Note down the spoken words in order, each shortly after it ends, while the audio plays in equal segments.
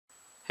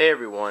Hey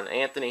everyone,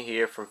 Anthony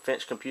here from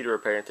Finch Computer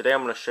Repair, and today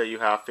I'm going to show you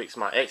how I fix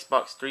my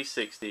Xbox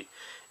 360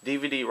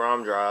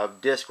 DVD-ROM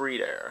drive disk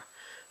read error.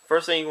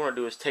 First thing you want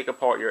to do is take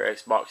apart your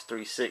Xbox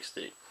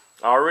 360.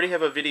 I already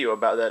have a video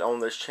about that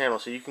on this channel,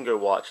 so you can go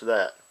watch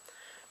that.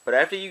 But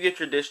after you get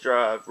your disk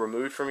drive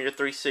removed from your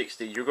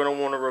 360, you're going to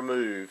want to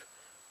remove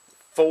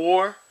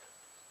 4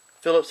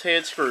 Phillips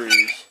head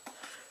screws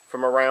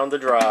from around the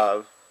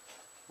drive,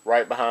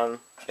 right behind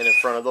and in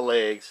front of the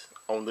legs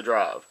on the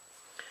drive.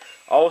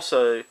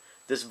 Also,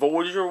 this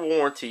voids your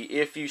warranty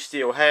if you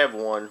still have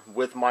one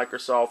with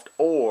Microsoft,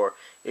 or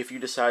if you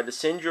decide to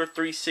send your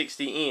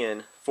 360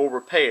 in for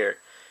repair.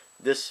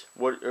 This,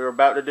 what you're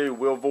about to do,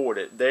 will void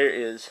it. There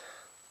is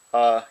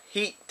a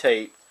heat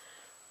tape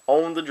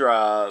on the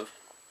drive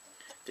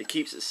that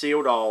keeps it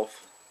sealed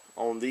off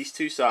on these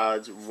two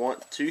sides,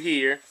 two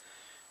here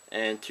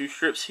and 2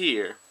 strips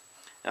here.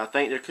 Now I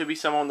think there could be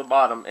some on the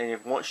bottom, and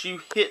if once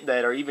you hit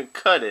that or even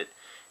cut it,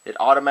 it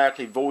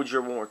automatically voids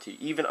your warranty.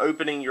 Even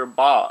opening your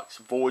box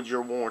voids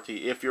your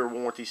warranty if your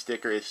warranty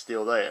sticker is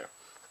still there.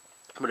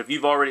 But if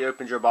you've already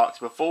opened your box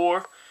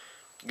before,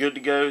 good to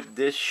go.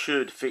 This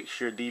should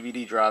fix your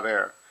DVD drive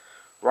error.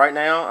 Right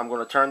now, I'm going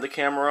to turn the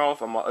camera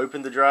off. I'm going to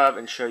open the drive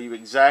and show you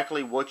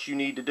exactly what you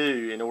need to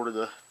do in order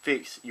to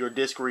fix your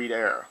disk read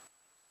error.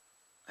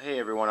 Hey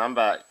everyone, I'm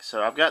back.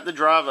 So I've got the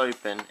drive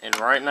open, and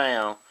right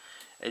now,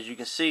 as you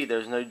can see,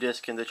 there's no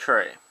disk in the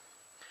tray.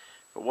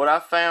 But what I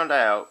found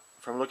out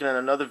from looking at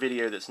another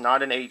video that's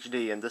not in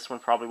HD, and this one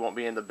probably won't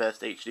be in the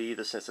best HD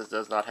either since it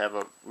does not have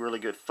a really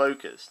good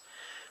focus,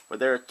 but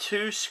there are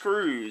 2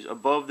 screws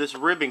above this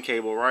ribbon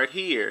cable right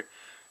here,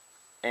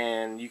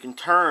 and you can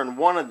turn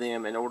one of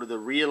them in order to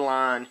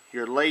realign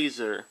your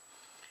laser,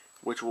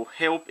 which will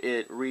help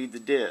it read the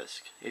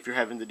disc if you're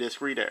having the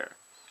disk read error.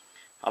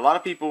 A lot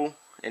of people,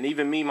 and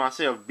even me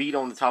myself, beat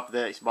on the top of the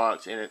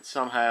Xbox and it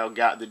somehow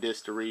got the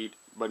disc to read,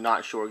 but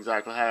not sure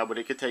exactly how, but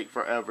it could take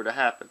forever to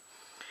happen.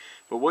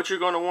 But what you're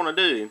going to want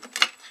to do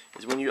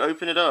is when you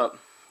open it up,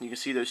 you can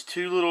see those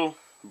 2 little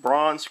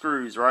bronze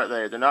screws right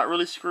there. They're not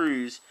really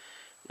screws.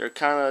 They're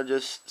kind of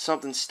just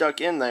something stuck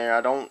in there.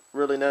 I don't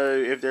really know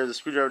if there's a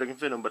screwdriver that can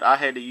fit them, but I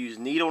had to use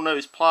needle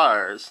nose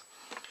pliers.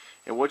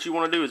 And what you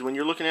want to do is when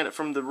you're looking at it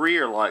from the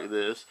rear like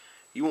this,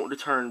 you want to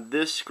turn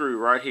this screw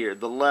right here,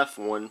 the left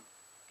one,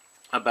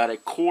 about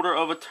 1/4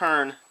 of a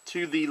turn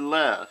to the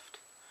left,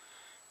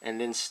 and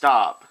then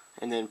stop.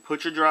 And then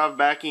put your drive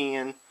back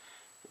in.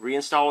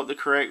 Reinstall it the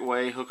correct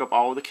way, hook up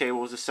all the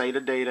cables, the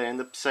SATA data and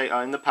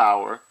the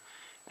power,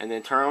 and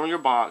then turn on your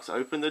box,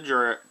 open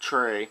the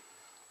tray,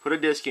 put a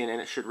disc in,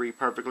 and it should read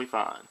perfectly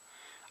fine.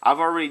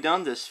 I've already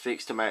done this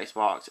fix to my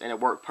Xbox, and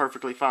it worked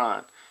perfectly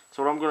fine.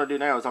 So what I'm going to do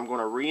now is I'm going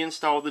to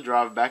reinstall the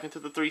drive back into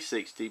the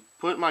 360,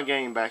 put my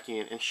game back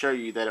in, and show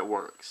you that it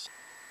works.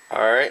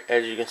 Alright,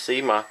 as you can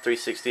see, my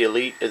 360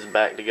 Elite is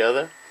back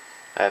together.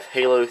 I have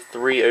Halo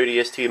 3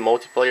 ODST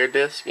multiplayer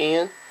disc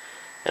in,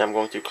 and I'm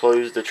going to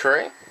close the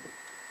tray.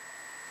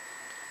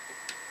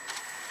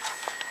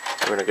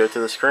 We're going to go to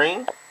the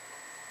screen.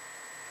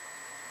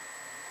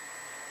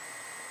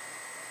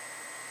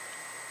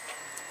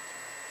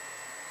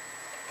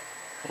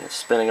 And it's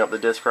spinning up the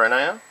disc right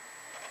now.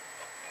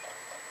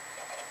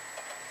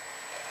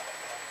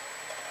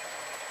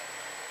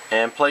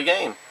 And play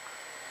game.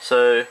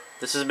 So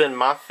this has been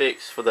my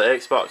fix for the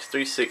Xbox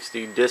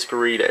 360 disk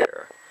read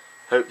error.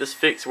 Hope this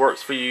fix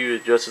works for you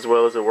just as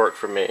well as it worked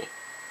for me.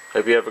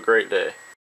 Hope you have a great day.